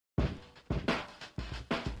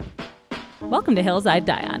Welcome to Hills I'd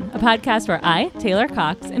Die On, a podcast where I, Taylor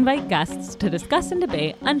Cox, invite guests to discuss and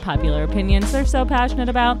debate unpopular opinions they're so passionate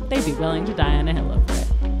about they'd be willing to die on a hill over it.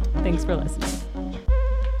 Thanks for listening.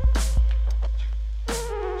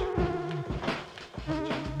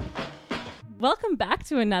 Welcome back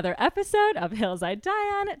to another episode of Hills I Die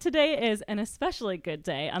On. Today is an especially good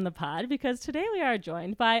day on the pod because today we are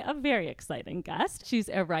joined by a very exciting guest. She's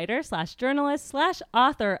a writer slash journalist slash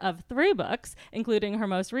author of 3 books, including her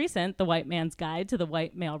most recent, The White Man's Guide to the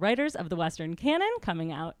White Male Writers of the Western Canon,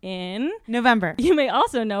 coming out in November. You may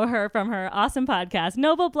also know her from her awesome podcast,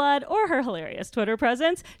 Noble Blood, or her hilarious Twitter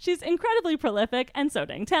presence. She's incredibly prolific and so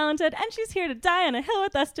dang talented, and she's here to die on a hill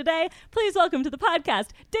with us today. Please welcome to the podcast,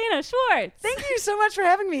 Dana Schwartz. Thank you so much for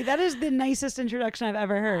having me. That is the nicest introduction I've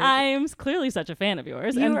ever heard. I'm clearly such a fan of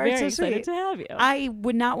yours and very excited to have you. I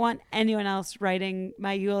would not want anyone else writing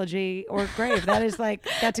my eulogy or grave.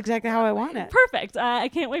 That's exactly how I want it. Perfect. I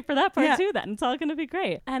can't wait for that part too then. It's all going to be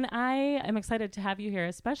great. And I am excited to have you here,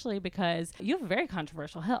 especially because you have a very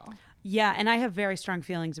controversial hill. Yeah, and I have very strong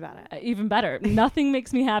feelings about it. Even better. Nothing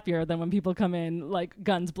makes me happier than when people come in like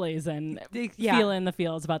guns blazing, feeling the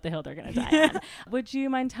feels about the hill they're going to die on. Would you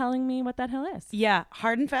mind telling me what that hill is? Yeah,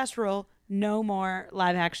 hard and fast rule. No more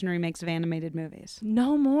live action remakes of animated movies.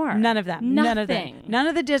 No more. None of them. Nothing. None of them. None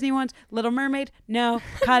of the Disney ones. Little Mermaid. No.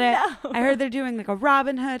 Cut it. No. I heard they're doing like a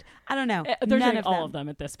Robin Hood. I don't know. They're None doing of all them. of them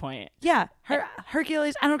at this point. Yeah.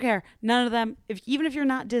 Hercules. I don't care. None of them. Even if you're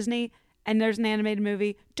not Disney and there's an animated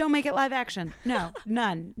movie, don't make it live action. No.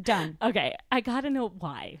 None. Done. Okay. I got to know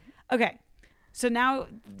why. Okay. So now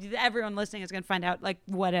everyone listening is going to find out like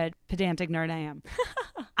what a pedantic nerd I am.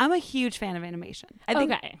 I'm a huge fan of animation. I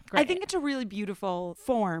think it's a really beautiful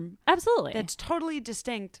form. Absolutely. That's totally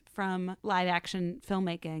distinct from live action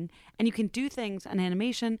filmmaking. And you can do things on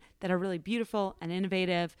animation that are really beautiful and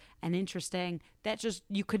innovative and interesting that just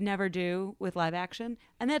you could never do with live action.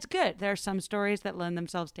 And that's good. There are some stories that lend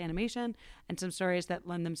themselves to animation and some stories that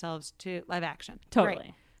lend themselves to live action. Totally.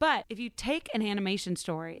 Great. But if you take an animation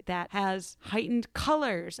story that has heightened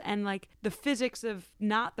colors and like the physics of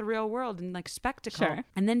not the real world and like spectacle, Sure.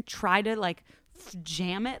 and then try to like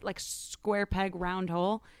jam it like square peg round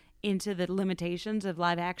hole into the limitations of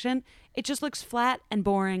live action, it just looks flat and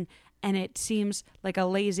boring. And it seems like a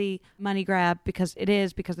lazy money grab because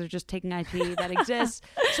they're just taking IP that exists.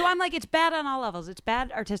 So I'm like, it's bad on all levels. It's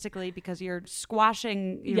bad artistically because you're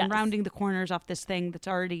squashing, you're rounding the corners off this thing that's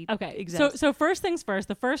already exists. So first things first,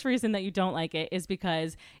 the first reason that you don't like it is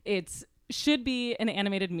because it's should be an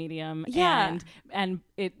animated medium and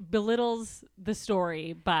it belittles the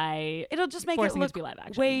story by it'll just make forcing it it look to be live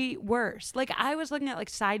action. way worse. Like I was looking at like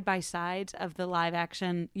side by sides of the live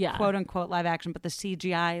action, quote unquote live action, but the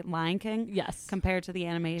CGI Lion King, compared to the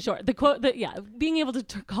animation. Sure, being able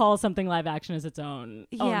to call something live action is its own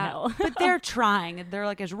hell. But they're trying. They're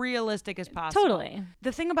like as realistic as possible. Totally.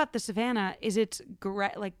 The thing about the savannah is it's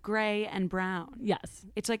gray and brown. Yes,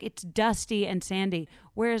 it's like it's dusty and sandy.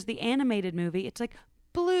 Whereas the animated movie, it's like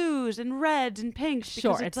blues and reds and pinks.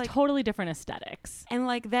 Sure, it's like totally different aesthetics. And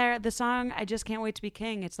like the song I Just Can't Wait to Be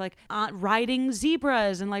King, it's like riding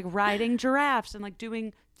zebras and like riding giraffes and like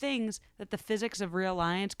doing things that the physics of real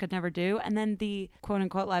lions could never do. And then the quote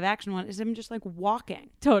unquote live action one is him just like walking.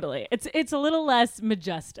 Totally. It's a little less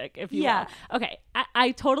majestic, if you will. Okay,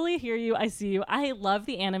 I totally hear you. I see you. I love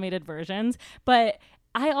the animated versions, but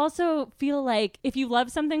I also feel like if you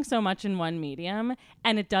love something so much in one medium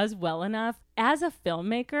and it does well enough, as a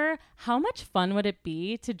filmmaker, how much fun would it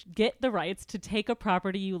be to get the rights to take a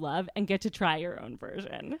property you love and get to try your own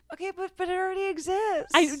version? Okay, but it already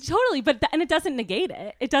exists. And it doesn't negate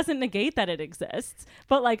it. It doesn't negate that it exists.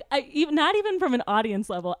 But like, not even from an audience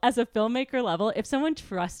level, as a filmmaker level, if someone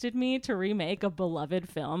trusted me to remake a beloved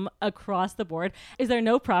film across the board, is there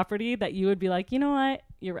no property that you would be like, you know what?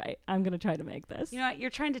 You're right. I'm going to try to make this. You know what?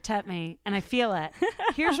 You're trying to tempt me, and I feel it.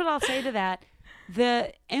 Here's what I'll say to that.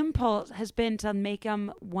 The impulse has been to make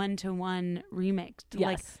them one-to-one remakes, to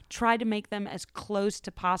like try to make them as close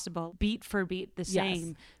to possible, beat for beat the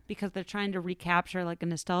same, because they're trying to recapture like a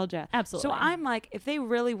nostalgia. Absolutely. So I'm like, if they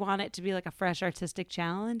really want it to be like a fresh artistic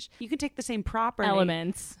challenge, you can take the same property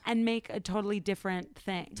elements and make a totally different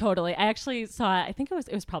thing. Totally. I actually saw, I think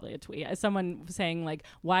it was probably a tweet, someone saying like,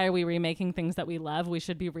 why are we remaking things that we love? We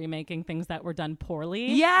should be remaking things that were done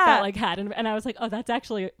poorly. Yeah. That like and I was like, oh, that's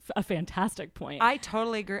actually a fantastic point. I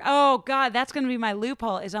totally agree. Oh God, that's going to be my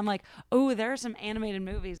loophole is I'm like, oh, there are some animated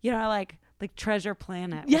movies, you know, like like Treasure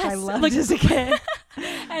Planet, Yes, which I loved like- as a kid.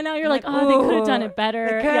 And now you're like, oh, they could have done it better.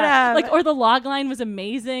 They could have. Like, or the log line was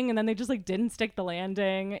amazing, and then they just like didn't stick the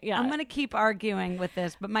landing. Yeah, I'm gonna keep arguing with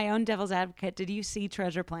this, but my own devil's advocate. Did you see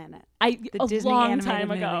Treasure Planet? a Disney long animated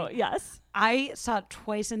time ago. movie. Yes. I saw it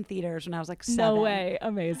twice in theaters when I was like 7. No way.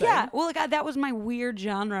 Amazing. Yeah, well, like, that was my weird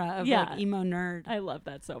genre of Yeah. like emo nerd. I love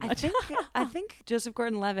that so I much. think Joseph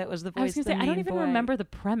Gordon-Levitt was the I was voice gonna of say, the I don't main even boy. remember the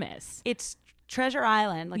premise. It's Treasure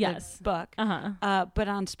Island, like Yes. the book, but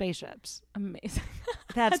on spaceships. Amazing.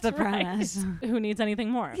 That's the right. premise. Who needs anything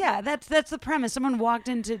more? Yeah, that's the premise. Someone walked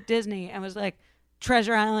into Disney and was like,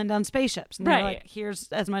 Treasure Island on spaceships. And they're Right. like, here's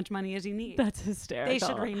as much money as you need. That's hysterical. They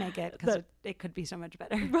should remake it because it could be so much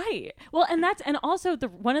better. Right. Well, and also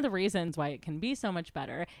one of the reasons why it can be so much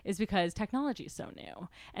better is because technology is so new.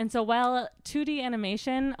 And so while 2D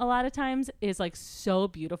animation a lot of times is like so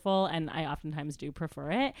beautiful, and I oftentimes do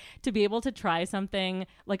prefer it, to be able to try something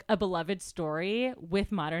like a beloved story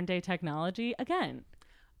with modern day technology, again,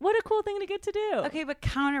 what a cool thing to get to do. Okay, but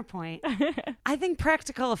counterpoint. I think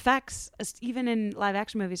practical effects, even in live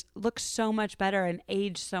action movies, look so much better and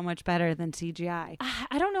age so much better than CGI.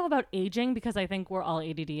 I don't know about aging because I think we're all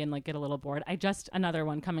ADD and like get a little bored. Another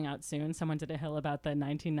one coming out soon. Someone did a hill about the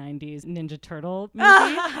 1990s Ninja Turtle movie.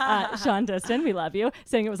 Sean Diston, we love you,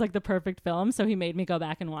 saying it was like the perfect film. So he made me go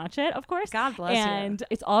back and watch it, of course. God bless you. And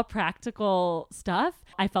it's all practical stuff.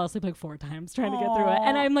 I fell asleep like 4 times trying to get through it.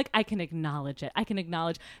 And I'm like, I can acknowledge it. I can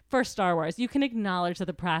acknowledge for Star Wars, you can acknowledge that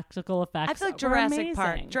the practical effects I feel like were Jurassic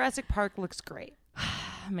Park. amazing. Jurassic Park looks great.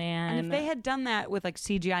 Man. And if they had done that with like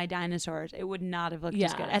CGI dinosaurs, it would not have looked as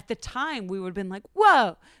Yeah. good. At the time, we would have been like,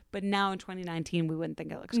 whoa. But now in 2019, we wouldn't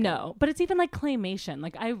think it looks good. No, but it's even like claymation.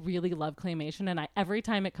 Like I really love claymation, and every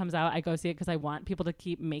time it comes out, I go see it because I want people to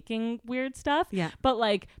keep making weird stuff. Yeah. But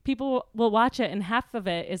like people will watch it, and half of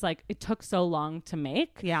it is like it took so long to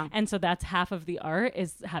make. Yeah. And so that's half of the art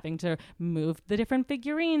is having to move the different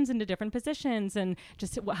figurines into different positions and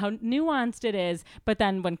just how nuanced it is. But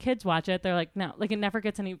then when kids watch it, they're like, no, like it never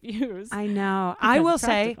gets any views. I know. because I will it's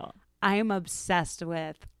say, practical. I am obsessed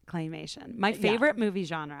with claymation. My favorite movie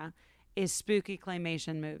genre is spooky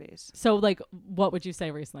claymation movies. So like, what would you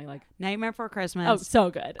say recently? Like, Nightmare Before Christmas. oh, so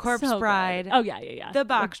good. Corpse So good. Bride. Oh yeah. The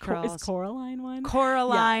Box Is Trolls. Coraline one?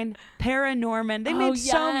 Coraline, Paranorman. They Oh, made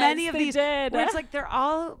so yes, many of they these did. where it's like they're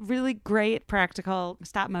all really great practical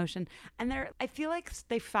stop motion. And I feel like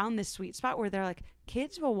they found this sweet spot where they're like,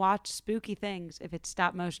 kids will watch spooky things if it's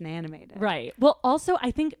stop motion animated. Right. Well, also,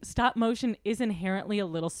 I think stop motion is inherently a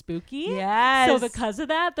little spooky. Yes. So because of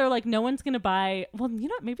that, they're like, no one's going to buy. Well, you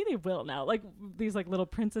know what? Maybe they will now. Like these like little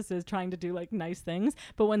princesses trying to do like nice things.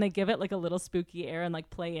 But when they give it like a little spooky air and like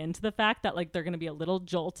play into the fact that like they're going to be a little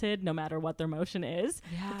jolted no matter what their motion is,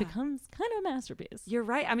 Yeah. it becomes kind of a masterpiece. You're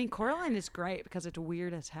right. I mean, Coraline is great because it's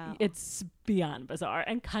weird as hell. It's beyond bizarre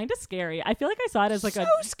and kind of scary. I feel like I saw it as like So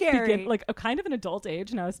a scary. like a kind of an adult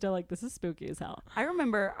age, and I was still like, this is spooky as hell. I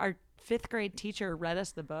remember our 5th grade teacher read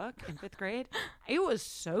us the book in 5th grade. It was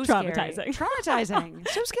so Traumatizing. Scary. Traumatizing.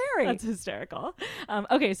 So scary. That's hysterical.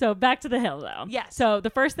 Okay, so back to the hill though. Yes. So the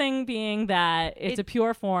first thing being that it's a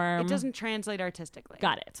pure form. It doesn't translate artistically.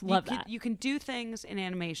 Got it. Love you that. You can do things in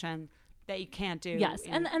animation that you can't do. Yes,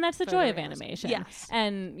 in and that's the joy of photorealism. animation. Yes.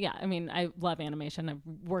 And yeah, I mean, I love animation. I've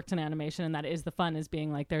worked in animation, and that is the fun, is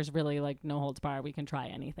being like, there's really like no holds barred. We can try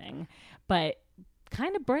anything, but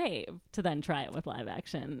kind of brave to then try it with live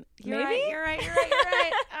action. You're Maybe? right. You're right. You're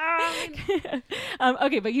right. You're right.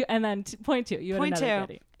 Okay, but you, and then point 2. You Point had 2 another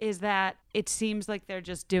goodie. is that it seems like they're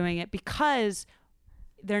just doing it because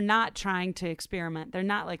they're not trying to experiment. They're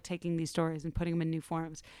not like taking these stories and putting them in new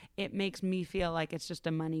forms. It makes me feel like it's just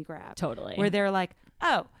a money grab. Totally. Where they're like,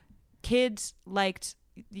 oh, kids liked,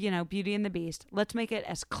 Beauty and the Beast. Let's make it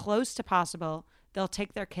as close to possible. They'll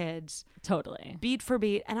take their kids Totally. beat for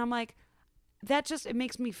beat. And I'm like, it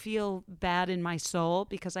makes me feel bad in my soul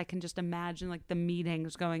because I can just imagine like the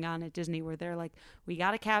meetings going on at Disney where they're like, we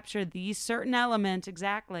got to capture these certain elements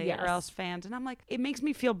exactly Yes. or else fans. And I'm like, it makes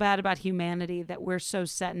me feel bad about humanity that we're so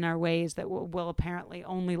set in our ways that we'll apparently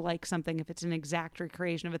only like something if it's an exact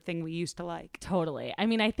recreation of a thing we used to like. Totally. I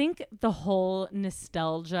mean, I think the whole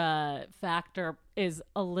nostalgia factor is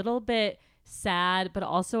a little bit sad, but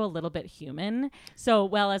also a little bit human. So,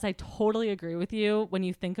 well, as I totally agree with you, when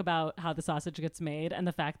you think about how the sausage gets made and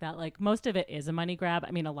the fact that like most of it is a money grab.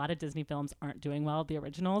 I mean, a lot of Disney films aren't doing well, the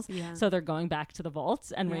originals. Yeah. So they're going back to the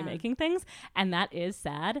vaults and Yeah. remaking things. And that is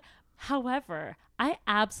sad. However, I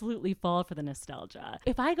absolutely fall for the nostalgia.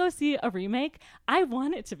 If I go see a remake, I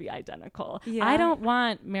want it to be identical. Yeah. I don't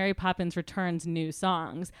want Mary Poppins Returns new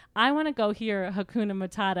songs. I want to go hear Hakuna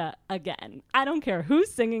Matata again. I don't care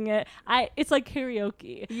who's singing it. It's like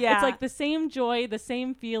karaoke. Yeah. It's like the same joy, the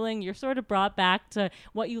same feeling. You're sort of brought back to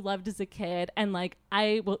what you loved as a kid, and like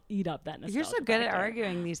I will eat up that nostalgia. You're so good at factor.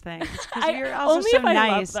 arguing these things because you're also only so if I love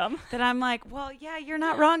nice them. that I'm like, well, yeah, you're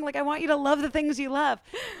not wrong. Like, I want you to love the things you love.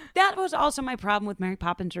 That was also my problem with Mary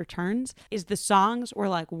Poppins Returns, is the songs were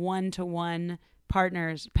like 1-to-1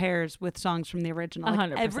 pairs with songs from the original.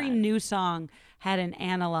 Like 100%. every new song had an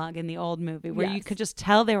analog in the old movie where you Yes. could just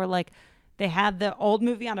tell they were like, they had the old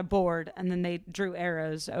movie on a board and then they drew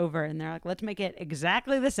arrows over and they're like, let's make it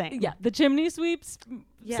exactly the same. Yeah, the chimney sweeps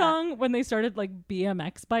Yeah. song when they started like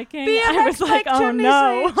BMX biking. BMX I was like, bike oh chimney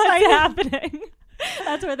no, sweeps. what's happening?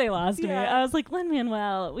 That's where they lost me. Yeah. I was like,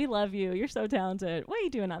 Lin-Manuel, we love you. You're so talented. What are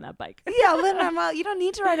you doing on that bike? Yeah, Lin-Manuel, you don't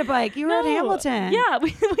need to ride a bike. You rode No. Hamilton. Yeah,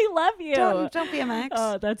 we love you. Don't BMX.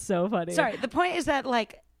 Oh, that's so funny. Sorry, the point is that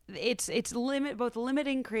like it's both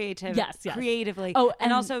limiting creativity Yes. creatively. Oh,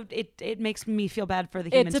 and and also it makes me feel bad for the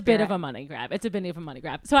human It's a spirit. bit of a money grab.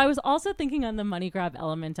 So I was also thinking on the money grab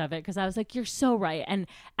element of it because I was like, you're so right. And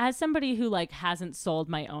as somebody who like hasn't sold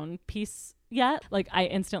my own piece yet, like I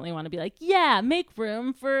instantly want to be like, yeah, make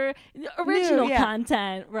room for original yeah.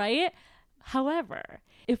 content, right? However,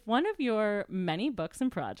 if one of your many books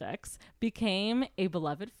and projects became a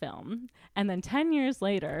beloved film, and then 10 years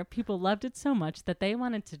later, people loved it so much that they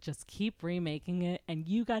wanted to just keep remaking it, and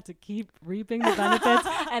you got to keep reaping the benefits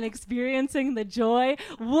and experiencing the joy,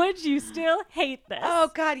 would you still hate this? Oh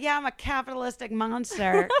God, yeah, I'm a capitalistic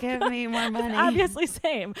monster. Give me more money. Obviously,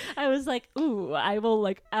 same. I was like, ooh, I will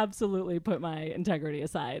like absolutely put my integrity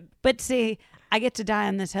aside. But see, I get to die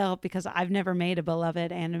on this hill because I've never made a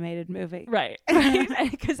beloved animated movie. Right.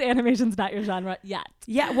 Because animation's not your genre yet.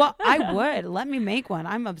 Yeah, well, I would. Let me make one.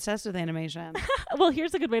 I'm obsessed with animation. Well,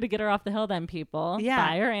 here's a good way to get her off the hill then, people. Yeah.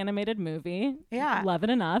 Buy her animated movie. Yeah. Love it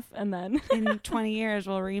enough. And then, In 20 years,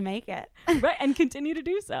 we'll remake it. right. And continue to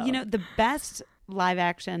do so. You know, the best live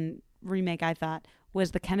action remake I thought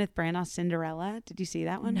was the Kenneth Branagh Cinderella. Did you see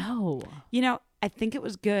that one? No. You know, I think it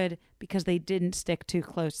was good because they didn't stick too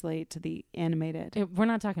closely to the animated. We're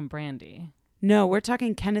not talking Brandy. No, we're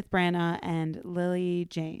talking Kenneth Branagh and Lily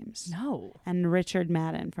James. No. And Richard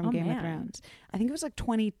Madden from Oh, Game of man. Thrones. I think it was like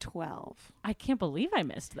 2012. I can't believe I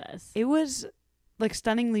missed this. It was like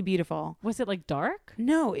stunningly beautiful. Was it like dark?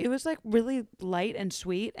 No, it was like really light and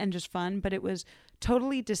sweet and just fun, but it was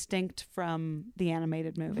totally distinct from the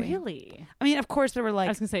animated movie. Really? I mean, of course there were I like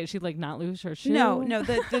was going to say, she'd like not lose her shoe. no,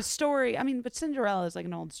 the story. I mean, but Cinderella is like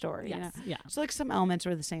an old story. Yes. You know? Yeah. So like some elements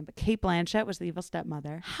were the same, but Kate Blanchett was the evil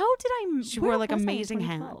stepmother. How did I? She where wore like was I in amazing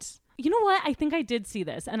 2012? hats. You know what? I think I did see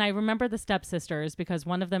this, and I remember the stepsisters because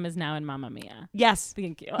one of them is now in Mamma Mia. Yes.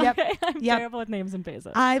 Thank you. Yep. Okay. I'm Yep. terrible with names and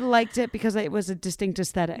faces. I liked it because it was a distinct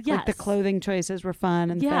aesthetic. Like the Yes. clothing choices were fun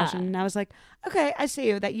and the Yeah. fashion. And I was like, okay, I see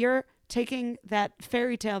you. That you're taking that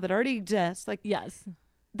fairy tale that already exists. Like, Yes.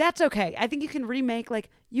 that's okay. I think you can remake, like,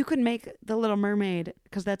 you could make The Little Mermaid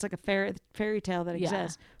because that's like a fairy tale that Yeah.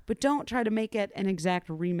 exists. But don't try to make it an exact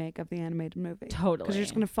remake of the animated movie. Totally. Because you're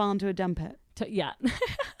just going to fall into a dumb pit. Yeah.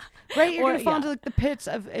 Right? You're Or- going to fall yeah. into like the pits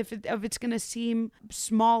of if it's going to seem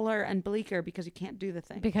smaller and bleaker because you can't do the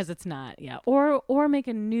thing. Because it's not, yeah. Or make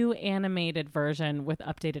a new animated version with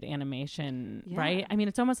updated animation, Yeah. right? I mean,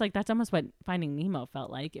 it's almost like that's almost what Finding Nemo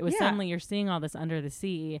felt like. It was Yeah. suddenly you're seeing all this under the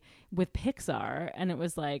sea with Pixar, and it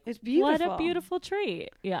was like, It's what beautiful. a beautiful treat.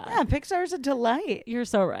 Yeah. Yeah, Pixar's a delight. You're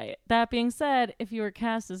so right. That being said, if you were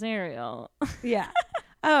cast as Ariel, Yeah.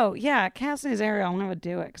 Oh, yeah. Casting as Ariel, I would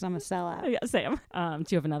do it because I'm a sellout. yeah, Sam. Do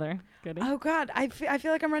you have another goodie? Oh, God. I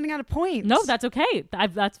feel like I'm running out of points. No, that's okay.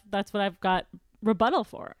 That's what I've got rebuttal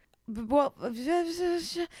for. Well,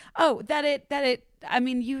 I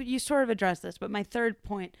mean, you sort of addressed this, but my third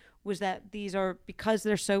point was that these are, because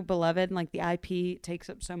they're so beloved and like the IP takes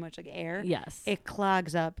up so much like air, Yes. it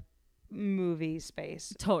clogs up movie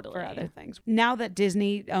space Totally. for other things. Now that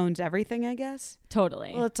Disney owns everything, I guess.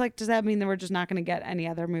 Totally. Well, it's like, does that mean that we're just not going to get any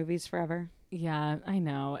other movies forever? Yeah, I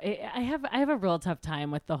know. I have a real tough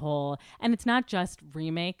time with the whole, and it's not just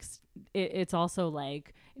remakes. It's also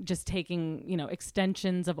like just taking,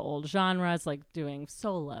 extensions of old genres, like doing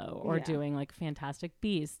Solo or Yeah. doing like Fantastic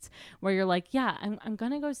Beasts, where you're like, yeah, I'm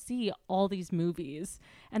gonna go see all these movies,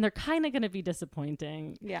 and they're kind of gonna be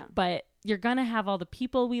disappointing. Yeah. But you're gonna have all the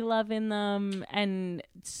people we love in them, and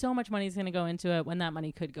so much money is gonna go into it when that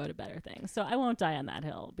money could go to better things. So I won't die on that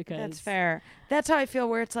hill because That's fair. That's how I feel,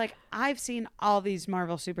 where it's like, I've seen all these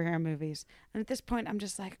Marvel superhero movies, and at this point I'm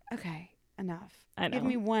just like, okay, enough. I know. Give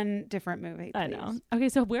me one different movie, please. I know. Okay,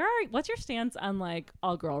 so what's your stance on like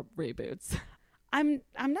all girl reboots? I'm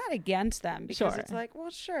not against them because Sure. it's like, well,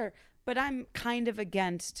 sure, but I'm kind of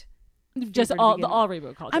against Just all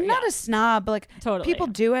reboot culture. I'm not a snob. Like, Totally. people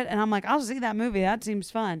do it, and I'm like, I'll see that movie. That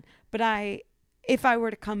seems fun. But if I were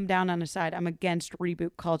to come down on a side, I'm against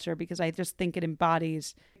reboot culture because I just think it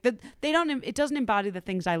embodies that it doesn't embody the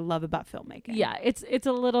things I love about filmmaking. Yeah, it's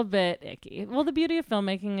a little bit icky. Well, the beauty of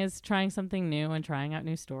filmmaking is trying something new and trying out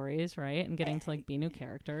new stories, right? And getting to like be new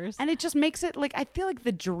characters. And it just makes it like, I feel like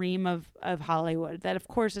the dream of Hollywood, that of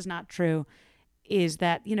course is not true, is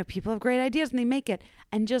that, you know, people have great ideas and they make it.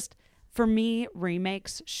 And just, for me,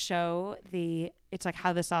 remakes show it's like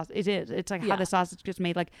how the sausage, it's like how the sausage gets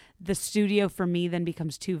made. Like, the studio for me then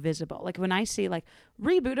becomes too visible. Like, when I see like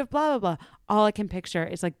reboot of blah, blah, blah, all I can picture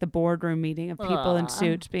is like the boardroom meeting of people in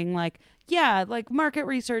suits being like, yeah, like market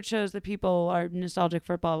research shows that people are nostalgic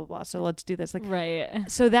for blah, blah, blah. So let's do this. Like,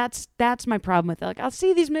 right. So that's my problem with it. Like, I'll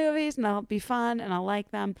see these movies and they'll be fun and I'll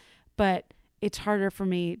like them, but it's harder for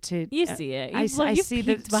me to. You see it. I see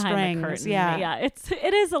the behind strings. the curtain. Yeah.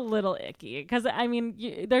 It is a little icky because I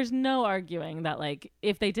mean, there's no arguing that like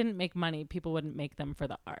if they didn't make money, people wouldn't make them for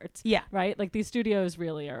the art. Yeah. Right. Like these studios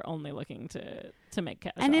really are only looking to make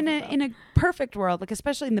cash. And in a perfect world, like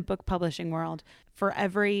especially in the book publishing world, for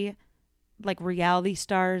every like reality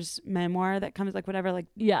star's memoir that comes, like whatever, like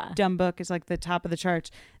Dumb Book is like the top of the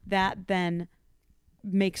charts, that then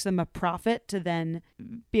makes them a profit to then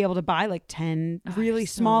be able to buy like 10 really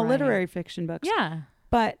small literary fiction books. Yeah.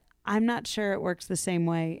 But I'm not sure it works the same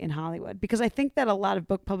way in Hollywood, because I think that a lot of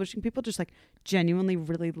book publishing people just like genuinely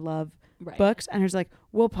really love books, and there's like,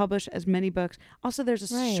 we'll publish as many books. Also, there's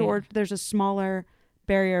a smaller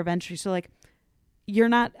barrier of entry. So like, you're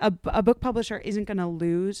not a book publisher isn't going to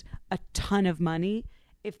lose a ton of money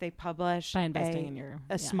if they publish by investing in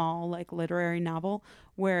a small like literary novel,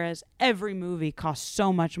 whereas every movie costs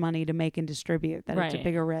so much money to make and distribute that it's a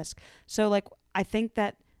bigger risk. So like, I think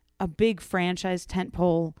that a big franchise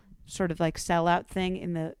tentpole sort of like sellout thing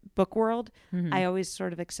in the book world, I always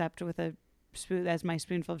sort of accept with a spoon as my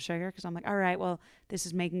spoonful of sugar, because I'm like, all right, well, this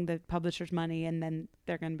is making the publishers money, and then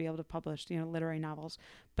they're going to be able to publish, you know, literary novels.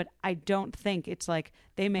 But I don't think it's like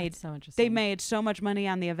they made so much money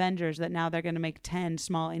on the Avengers that now they're going to make 10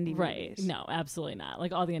 small indie movies. No, absolutely not.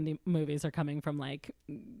 Like all the indie movies are coming from like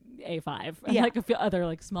A5 and like a few other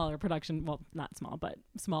like smaller production, well, not small, but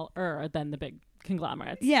smaller than the big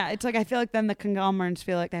conglomerates. Yeah, it's like I feel like then the conglomerates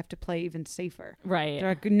feel like they have to play even safer. Right. They're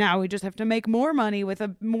like, now we just have to make more money with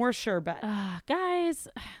a more sure bet. Guys,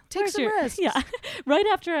 take some risks. Yeah. Right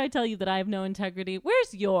after I tell you that I have no integrity,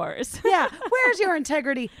 where's yours? Yeah. Where's your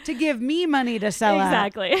integrity to give me money to sell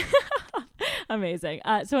exactly. Amazing.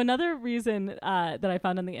 So another reason that I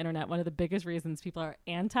found on the internet, one of the biggest reasons people are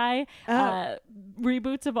anti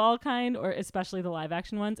reboots of all kind, or especially the live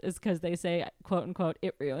action ones, is because they say, quote unquote,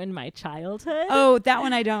 it ruined my childhood. Oh, that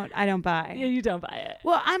one I don't buy. Yeah, you don't buy it.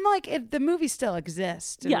 Well, I'm like, the movie still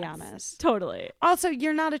exists, to be honest. Totally. Also,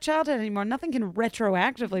 you're not a childhood anymore. Nothing can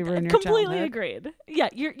retroactively ruin your Completely childhood. Agreed. Yeah,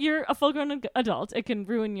 you're a full-grown adult. It can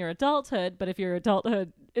ruin your adulthood, but if your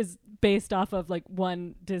adulthood is based off of like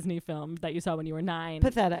one Disney film that you saw when you were 9.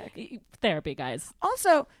 Pathetic. Therapy, guys.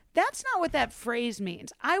 Also, that's not what that phrase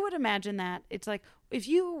means. I would imagine that it's like, if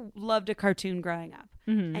you loved a cartoon growing up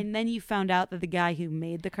and then you found out that the guy who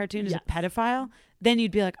made the cartoon is a pedophile, then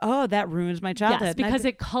you'd be like, oh, that ruins my childhood. Yes, because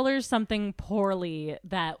it colors something poorly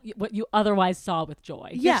that what you otherwise saw with joy.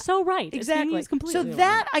 Yeah. You're so right. Exactly. So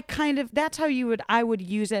that that's how I would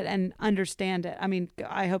use it and understand it. I mean,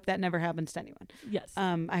 I hope that never happens to anyone. Yes.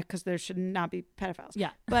 Because there should not be pedophiles.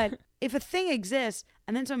 Yeah. But if a thing exists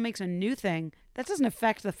and then someone makes a new thing, that doesn't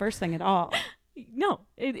affect the first thing at all. No,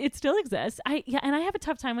 it still exists. And I have a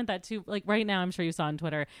tough time with that too. Like right now, I'm sure you saw on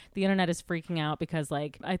Twitter, the internet is freaking out because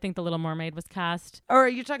like I think The Little Mermaid was cast. Or are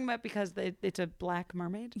you talking about because it's a black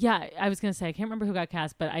mermaid? Yeah, I was gonna say I can't remember who got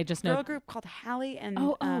cast, but I just know girl group called Hallie and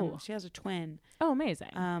she has a twin. Oh,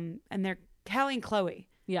 amazing. And they're Hallie and Chloe.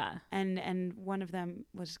 Yeah. And one of them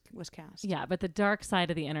was cast. Yeah, but the dark side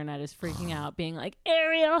of the internet is freaking out, being like,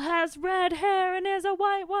 Ariel has red hair and is a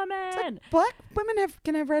white woman. It's like, black women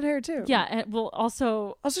can have red hair too. Yeah, and well,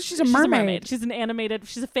 also she's a mermaid. She's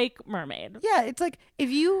a fake mermaid. Yeah, it's like, if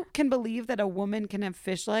you can believe that a woman can have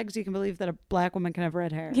fish legs, you can believe that a black woman can have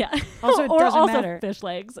red hair. Yeah. Also, it doesn't matter. Fish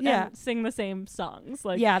legs. Yeah. And sing the same songs.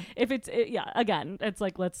 Like, yeah. If again, it's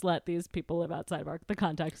like, let's let these people live outside of the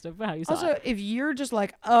context of how you saw it. Also, if you're just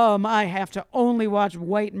like, I have to only watch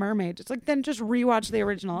White Mermaid. It's like, then just rewatch the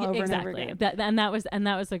original over and over again. That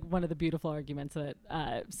was like one of the beautiful arguments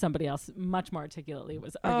that somebody else much more articulately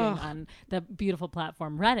was arguing on the beautiful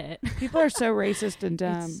platform Reddit. People are so racist and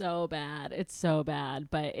dumb. It's so bad.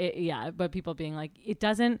 But people being like,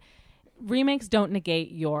 remakes don't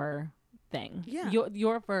negate your thing. Yeah.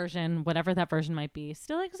 Your version, whatever that version might be,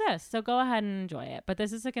 still exists. So go ahead and enjoy it. But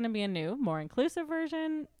this is going to be a new, more inclusive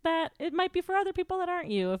version that it might be for other people that aren't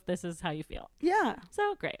you if this is how you feel. Yeah.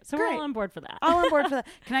 So great. So we're all on board for that. All on board for that.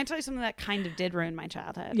 Can I tell you something that kind of did ruin my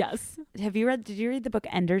childhood? Yes. Did you read the book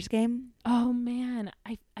Ender's Game? Oh man,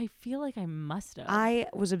 I feel like I must have. I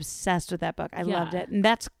was obsessed with that book. I loved it. And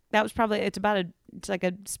that was probably, it's like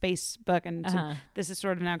a space book, and so this is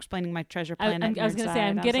sort of now explaining my Treasure Planet. I was going to say,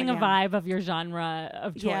 I'm getting a vibe of your genre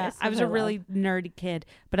of choice. Yeah, I was a really nerdy kid,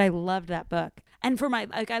 but I loved that book. And for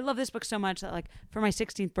I love this book so much that for my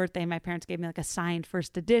 16th birthday, my parents gave me a signed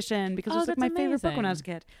first edition because it was my favorite book when I was a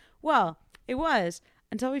kid. Well, it was.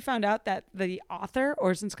 Until we found out that the author,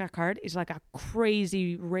 Orson Scott Card, is a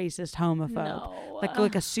crazy racist homophobe. No.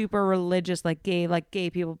 Like a super religious, gay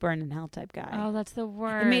people burn in hell type guy. Oh, that's the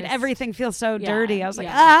worst. It made everything feel so dirty. I was like,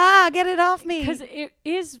 get it off me. Because it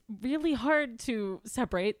is really hard to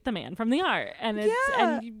separate the man from the art. And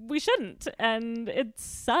and we shouldn't. And it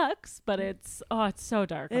sucks, but it's so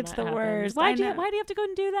dark. It's the worst. Why do you have to go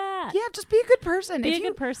and do that? Yeah, just be a good person. Be a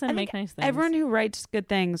good person, make nice things. Everyone who writes good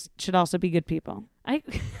things should also be good people. I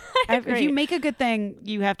agree. If you make a good thing,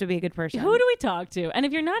 you have to be a good person. Who do we talk to? And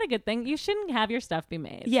if you're not a good thing, you shouldn't have your stuff be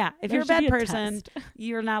made. Yeah. If you're a bad person,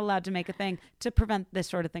 you're not allowed to make a thing to prevent this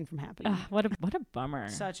sort of thing from happening. What a bummer.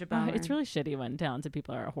 Such a bummer. It's really shitty when talented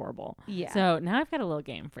people are horrible. Yeah. So now I've got a little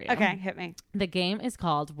game for you. Okay, hit me. The game is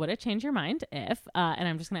called Would It Change Your Mind If? And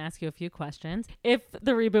I'm just going to ask you a few questions. If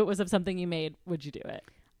the reboot was of something you made, would you do it?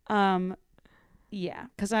 Yeah,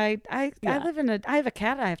 because I have a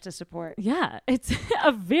cat I have to support. Yeah, it's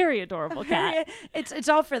a very adorable cat. It's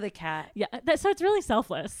all for the cat. Yeah, so it's really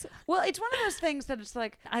selfless. Well, it's one of those things that it's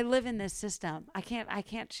like, I live in this system. I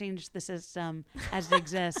can't change the system as it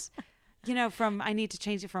exists. I need to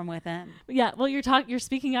change it from within. Yeah, well, you're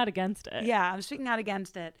speaking out against it. Yeah, I'm speaking out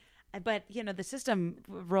against it. But the system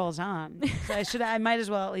rolls on, so I might as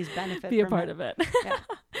well at least benefit. Be a from part of it. Yeah.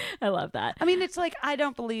 I love that. I mean, it's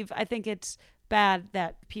I think it's bad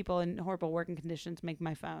that people in horrible working conditions make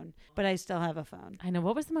my phone, but I still have a phone. I know.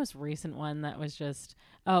 What was the most recent one that was just?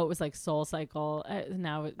 Oh, it was like Soul Cycle.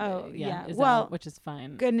 Well, which is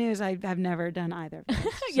fine. Good news, I've never done either of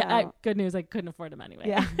those, so. Good news, I couldn't afford them anyway.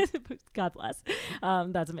 Yeah. God bless.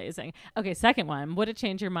 That's amazing. Okay, second one. Would it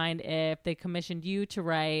change your mind if they commissioned you to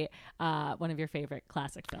write one of your favorite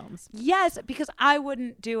classic films? Yes, because I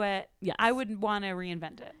wouldn't do it. Yes. I wouldn't want to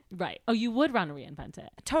reinvent it. Right. Oh, you would want to reinvent it.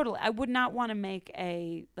 Totally. I would not want to make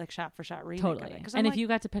a shot for shot remake totally. of it. And if you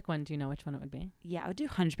got to pick one, do you know which one it would be? Yeah, I would do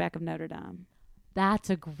Hunchback of Notre Dame. That's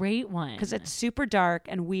a great one. Because it's super dark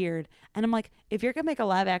and weird. And I'm like, if you're going to make a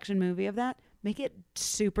live action movie of that, make it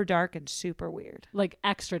super dark and super weird. Like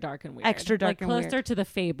extra dark and weird. Extra dark and weird. Closer to the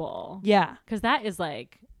Fable. Yeah. Because that is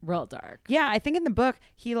real dark. Yeah, I think in the book,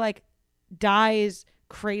 he dies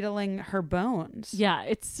cradling her bones. Yeah,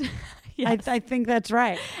 it's... Yes. I think that's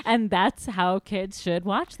right. And that's how kids should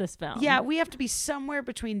watch this film. Yeah, we have to be somewhere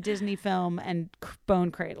between Disney film and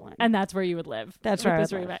bone cradling. And that's where you would live. That's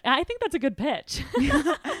right. I think that's a good pitch.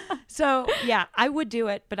 So, yeah, I would do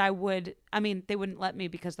it, but they wouldn't let me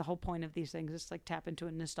because the whole point of these things is tap into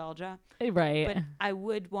a nostalgia. Right. But I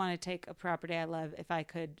would want to take a property I love if I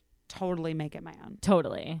could totally make it my own.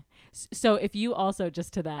 Totally. So if you also,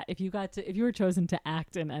 just to that, if you were chosen to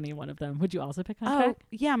act in any one of them, would you also pick Hunchback? Oh,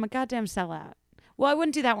 yeah, I'm a goddamn sellout. Well, I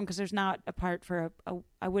wouldn't do that one because there's not a part for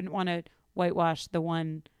I wouldn't want to whitewash the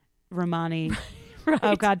one Romani. Right.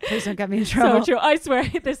 Oh God, please don't get me in trouble. So true. I swear,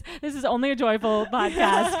 this is only a joyful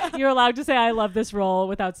podcast. You're allowed to say I love this role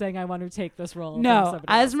without saying I want to take this role. No,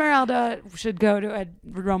 Esmeralda should go to a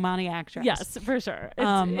Romani actress. Yes, for sure.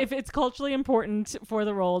 If it's culturally important for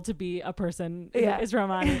the role to be a person who is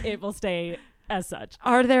Romani, it will stay as such.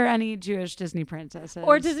 Are there any Jewish Disney princesses?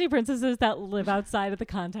 Or Disney princesses that live outside of the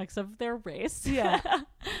context of their race? Yeah.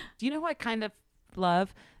 Do you know who I kind of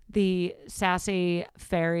love? The sassy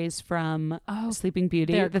fairies from Sleeping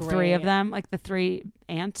Beauty, the great. Three of them, the three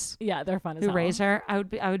aunts. Yeah, they're fun as who hell. raise her. I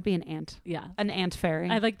would be an ant. Yeah, an ant fairy.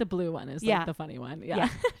 I like the blue one. Is the funny one. Yeah.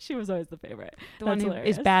 She was always the favorite. The one who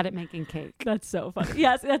is bad at making cake. That's so funny.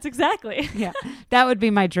 Yes, that's exactly. Yeah, that would be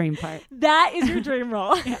my dream part. That is your dream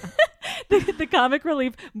role. the comic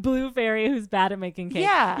relief blue fairy who's bad at making cake.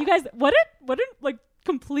 Yeah, you guys, what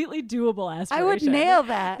completely doable aspiration. I would nail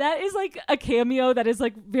that. That is like a cameo that is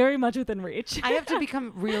like very much within reach. I have to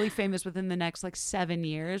become really famous within the next like 7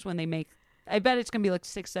 years when they make. I bet it's gonna be like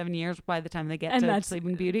 6-7 years by the time they get to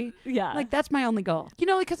Sleeping Beauty. Yeah, like that's my only goal. You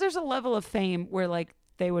know, because there's a level of fame where like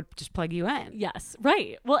they would just plug you in. Yes,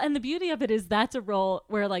 right. Well, and the beauty of it is that's a role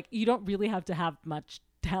where like you don't really have to have much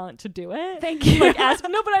talent to do it. Thank you. Like,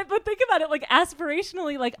 but think about it. Like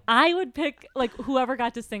aspirationally, like I would pick like whoever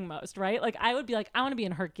got to sing most, right? Like I would be like, I want to be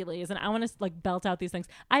in Hercules, and I want to like belt out these things.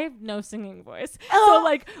 I have no singing voice, so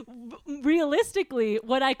like realistically,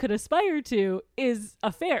 what I could aspire to is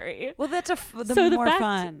a fairy. Well, that's more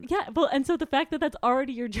fun. Yeah. Well, and so the fact that that's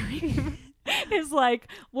already your dream. Is like,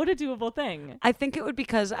 what a doable thing. I think it would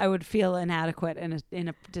because I would feel inadequate in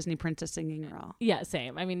a Disney princess singing role. Yeah,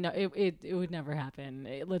 same. I mean, no, it would never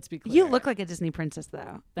happen. Let's be clear. You look like a Disney princess,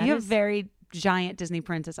 though. You have very giant Disney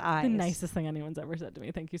princess eyes. The nicest thing anyone's ever said to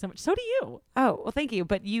me. Thank you so much. So do you. Oh, well, thank you.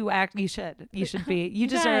 But you should be. You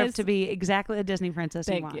deserve to be exactly the Disney princess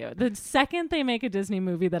you want. Thank you. The second they make a Disney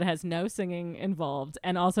movie that has no singing involved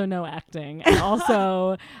and also no acting and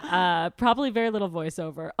also probably very little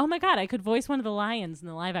voiceover. Oh my God, I could voice one of the lions in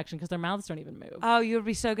the live action because their mouths don't even move. Oh, you would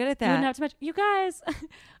be so good at that. You wouldn't have to match. You guys...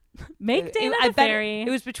 Make Dana the fairy. It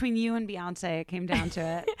was between you and Beyonce. It came down to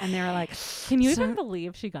it, and they were like, "Can you even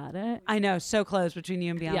believe she got it?" I know, so close between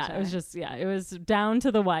you and Beyonce. Yeah, it was down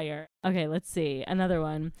to the wire. Okay, let's see another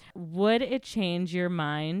one. Would it change your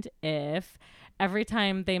mind if every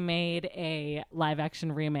time they made a live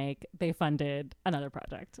action remake, they funded another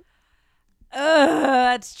project?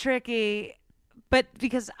 That's tricky. But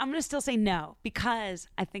because I'm going to still say no, because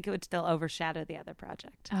I think it would still overshadow the other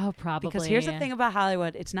project. Oh, probably. Because here's the thing about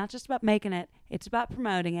Hollywood. It's not just about making it. It's about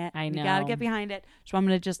promoting it. I know. You got to get behind it. So I'm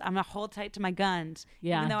going to hold tight to my guns.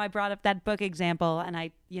 Yeah. Even though I brought up that book example and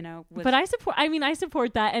I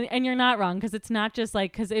support that. And you're not wrong because it's not just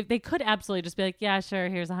like, because if they could absolutely just be like, yeah, sure,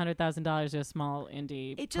 here's $100,000 to a small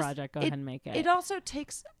indie project. Go ahead and make it. It also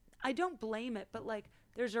takes, I don't blame it, but like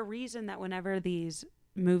there's a reason that whenever these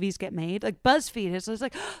movies get made, like BuzzFeed is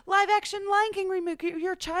like live action Lion King remake,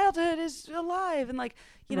 your childhood is alive, and like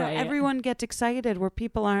right. Everyone gets excited where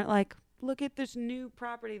people aren't like, look at this new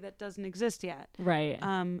property that doesn't exist yet, right?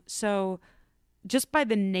 So just by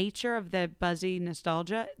the nature of the buzzy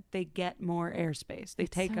nostalgia, they get more airspace. They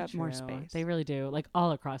take up more space. They really do, like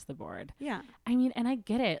all across the board. Yeah, I mean, and I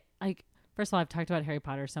get it. Like, first of all, I've talked about Harry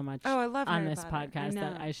Potter so much I love on Harry this Potter. podcast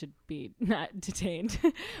that I should be not detained.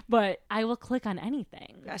 But I will click on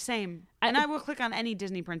anything. Same. And I will click on any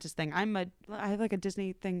Disney princess thing. I have like a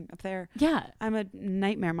Disney thing up there. Yeah. I'm a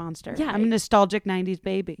nightmare monster. Yeah. I'm a nostalgic 90s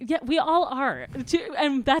baby. Yeah, we all are.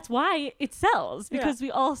 And that's why it sells, because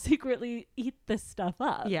we all secretly eat this stuff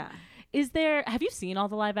up. Yeah. Have you seen all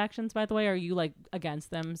the live actions, by the way? Or are you like against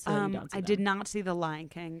them so you don't see them? I did not see The Lion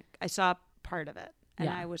King. I saw part of it. And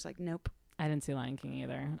I was like, nope. I didn't see Lion King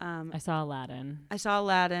either. I saw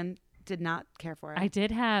Aladdin. Did not care for it.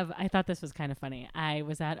 I thought this was kind of funny. I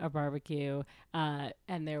was at a barbecue and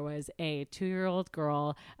there was a 2-year-old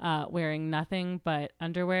girl wearing nothing but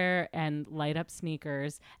underwear and light up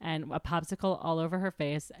sneakers and a popsicle all over her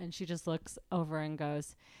face. And she just looks over and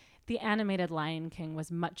goes, "The animated Lion King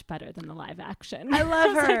was much better than the live action." I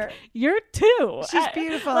love her. Like, you're 2. She's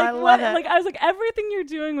beautiful. I love it. Like, I was like, everything you're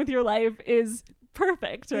doing with your life is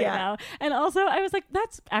perfect right now. And also I was like,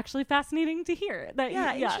 that's actually fascinating to hear that.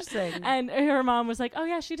 Interesting. And her mom was like, oh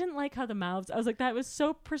yeah, she didn't like how the mouths. I was like, that was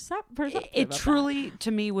so perceptive. It truly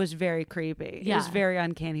to me was very creepy. It was very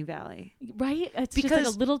uncanny valley, right? It's because just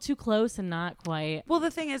like a little too close and not quite. Well,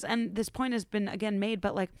 the thing is, and this point has been again made,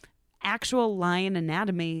 but like actual lion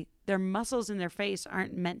anatomy, their muscles in their face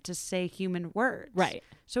aren't meant to say human words. Right.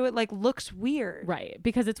 So it like looks weird. Right.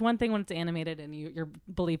 Because it's one thing when it's animated and your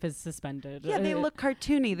belief is suspended. Yeah, they look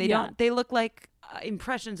cartoony. They look like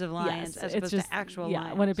impressions of lions as opposed to actual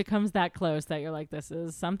lions. When it becomes that close that you're like,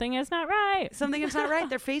 something is not right. Something is not right.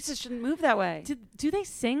 Their faces shouldn't move that way. Do they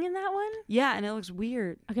sing in that one? Yeah, and it looks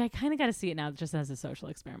weird. Okay, I kind of got to see it now just as a social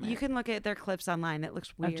experiment. You can look at their clips online. It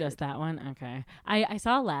looks weird. Of just that one? Okay. I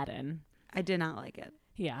saw Aladdin. I did not like it.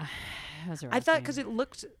 Yeah. I thought because it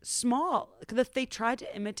looked small. Because they tried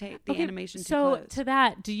to imitate the animation too close. So to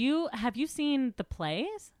that, have you seen the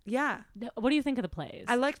plays? Yeah. What do you think of the plays?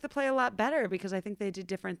 I liked the play a lot better because I think they did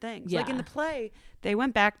different things. Yeah. Like in the play, they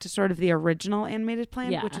went back to sort of the original animated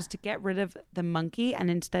plan, which is to get rid of the monkey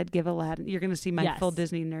and instead give Aladdin. You're going to see my full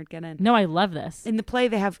Disney nerd get in. No, I love this. In the play,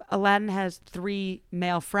 Aladdin has 3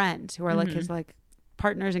 male friends who are like his like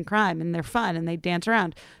partners in crime, and they're fun and they dance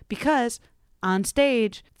around because on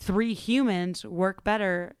stage 3 humans work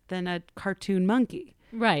better than a cartoon monkey.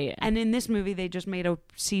 Right. And in this movie, they just made a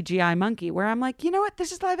CGI monkey where I'm like, you know what?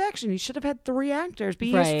 This is live action. You should have had 3 actors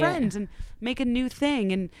be his friends and make a new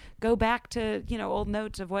thing and go back to, old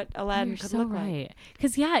notes of what Aladdin could look like.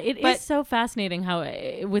 Because, it is so fascinating how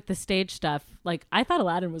with the stage stuff, like, I thought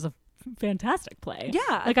Aladdin was a fantastic play.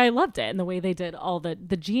 Yeah. Like, I loved it. And the way they did all the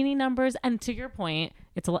genie numbers. And to your point,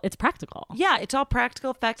 it's practical. Yeah, it's all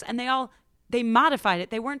practical effects. And they modified it.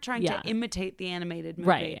 They weren't trying to imitate the animated movie.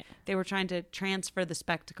 Right. They were trying to transfer the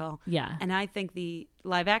spectacle. Yeah. And I think the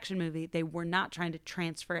live action movie, they were not trying to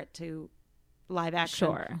transfer it to live action.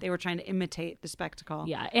 Sure. They were trying to imitate the spectacle.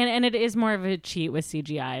 Yeah. And it is more of a cheat with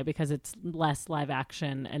CGI because it's less live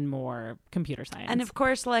action and more computer science. And of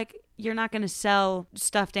course, like, you're not going to sell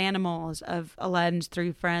stuffed animals of Aladdin's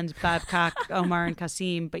 3 friends, Babcock, Omar, and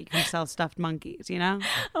Kasim, but you can sell stuffed monkeys,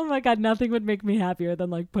 Oh my God, nothing would make me happier than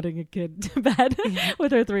like putting a kid to bed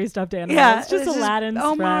with her 3 stuffed animals. Yeah, it's just Aladdin's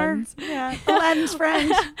Omar, friends. Yeah, Aladdin's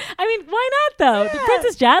friends. I mean, why not though? Yeah.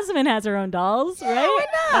 Princess Jasmine has her own dolls, right?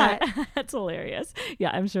 Why not? That's hilarious. Yeah,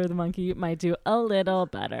 I'm sure the monkey might do a little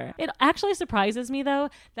better. It actually surprises me though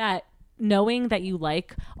that knowing that you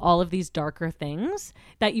like all of these darker things,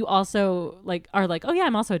 that you also are like, oh yeah,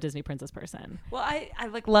 I'm also a Disney princess person. Well, I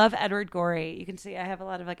like love Edward Gorey. You can see I have a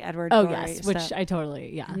lot of like Edward Gorey. Oh yes, stuff. Which I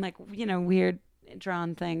totally and like weird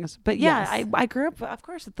drawn things. But yeah, yes. I grew up, of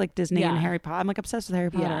course, with like Disney and Harry Potter. I'm like obsessed with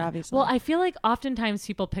Harry Potter, obviously. Well, I feel like oftentimes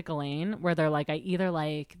people pick a lane where they're like, I either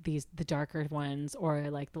like the darker ones or I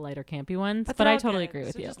like the lighter campy ones. But I totally agree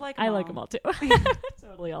with you. I like them all too.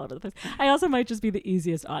 Totally all over the place. I also might just be the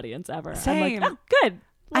easiest audience ever. Same. I'm like, oh, good.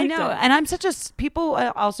 I know. And I'm people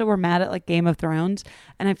also were mad at like Game of Thrones.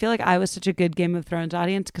 And I feel like I was such a good Game of Thrones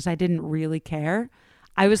audience because I didn't really care.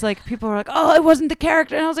 I was like, people were like, oh, it wasn't the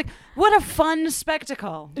character. And I was like, what a fun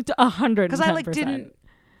spectacle. 100%. Because I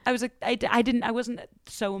I wasn't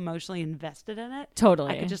so emotionally invested in it.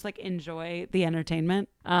 Totally. I could just like enjoy the entertainment.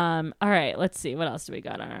 All right, let's see. What else do we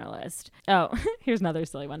got on our list? Oh, here's another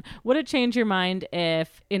silly one. Would it change your mind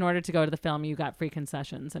if in order to go to the film you got free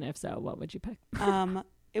concessions? And if so, what would you pick?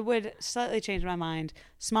 It would slightly change my mind.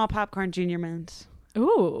 Small popcorn, Junior Mints.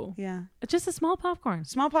 Ooh. Yeah. Just a small popcorn.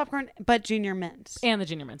 Small popcorn, but Junior Mints. And the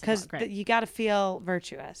Junior Mints. Because you got to feel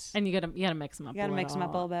virtuous. And you got to mix them up. You got to mix them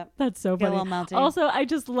up a little bit. That's so funny. Get a little melty. Also, I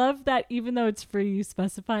just love that even though it's free, you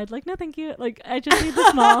specified, like, no, thank you. Like, I just need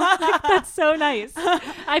the small. Like, that's so nice.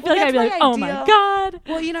 I feel like I'd be like, oh my God.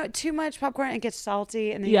 Well, too much popcorn, it gets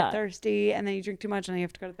salty and then you get thirsty and then you drink too much and then you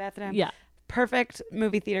have to go to the bathroom. Yeah. Perfect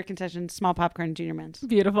movie theater concession, small popcorn, Junior Mints.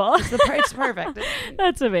 Beautiful. It's perfect.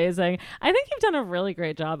 That's amazing. I think you've done a really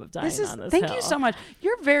great job of dying on this Thank hill. you so much.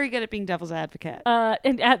 You're very good at being devil's advocate.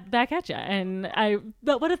 And back at you. And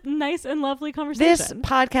what a nice and lovely conversation. This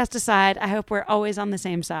podcast aside, I hope we're always on the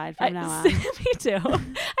same side from now on. Me too. I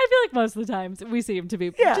feel like most of the times we seem to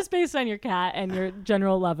be just based on your cat and your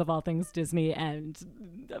general love of all things Disney and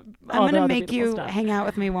I'm going to make you hang out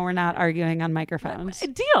with me when we're not arguing on microphones.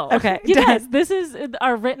 Deal. Okay. Yes, this is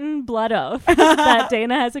our written blood oath that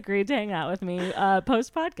Dana has agreed to hang out with me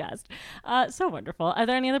post podcast. So wonderful. Are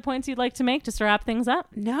there any other points you'd like to make just to wrap things up?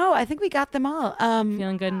 No, I think we got them all.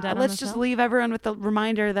 Feeling good and dead. Let's just leave everyone with the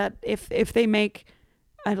reminder that if they make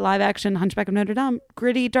a live action Hunchback of Notre Dame,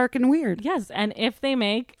 gritty, dark, and weird. Yes, and if they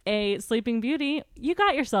make a Sleeping Beauty, you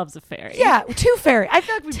got yourselves a fairy. Yeah, 2 fairy. I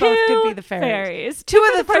feel like we both could be the fairies. 2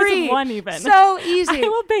 of the 3. Of 1 even. So easy. I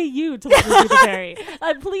will pay you to let me be the fairy.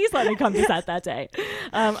 Please let me come to set that day.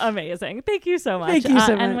 Amazing. Thank you so much. Thank you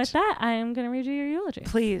so much. And with that, I am going to read you your eulogy.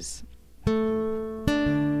 Please.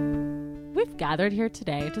 We've gathered here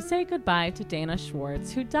today to say goodbye to Dana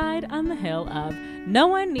Schwartz, who died on the hill of No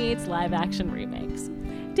One Needs Live Action Remakes.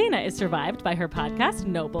 Dana is survived by her podcast,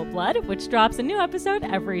 Noble Blood, which drops a new episode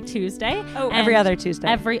every Tuesday. Oh, every other Tuesday.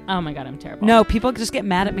 Oh my God, I'm terrible. No, people just get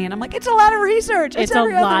mad at me and I'm like, it's a lot of research. It's a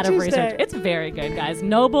lot of research. It's very good, guys.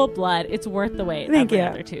 Noble Blood. It's worth the wait. Thank you.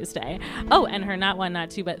 Other Tuesday. Oh, and her not 1, not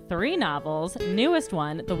 2, but 3 novels. Newest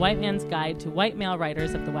one, The White Man's Guide to White Male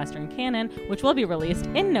Writers of the Western Canon, which will be released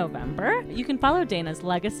in November. You can follow Dana's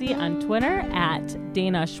legacy on Twitter at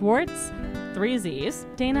Dana Schwartz. 3 Z's.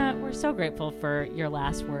 Dana, we're so grateful for your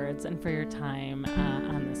last words and for your time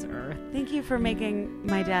on this earth. Thank you for making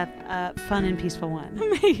my death a fun and peaceful one.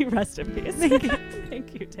 May you rest in peace. Thank you.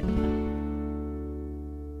 Thank you, Dana.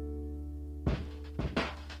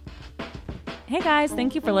 Hey guys,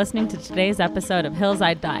 thank you for listening to today's episode of Hills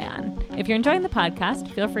I'd Die On. If you're enjoying the podcast,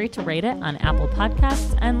 feel free to rate it on Apple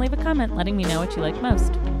Podcasts and leave a comment letting me know what you like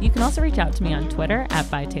most. You can also reach out to me on Twitter at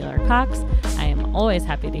 @ByTaylorCox. I am always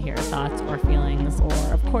happy to hear thoughts or feelings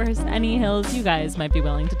or, of course, any hills you guys might be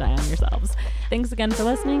willing to die on yourselves. Thanks again for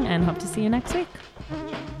listening and hope to see you next week.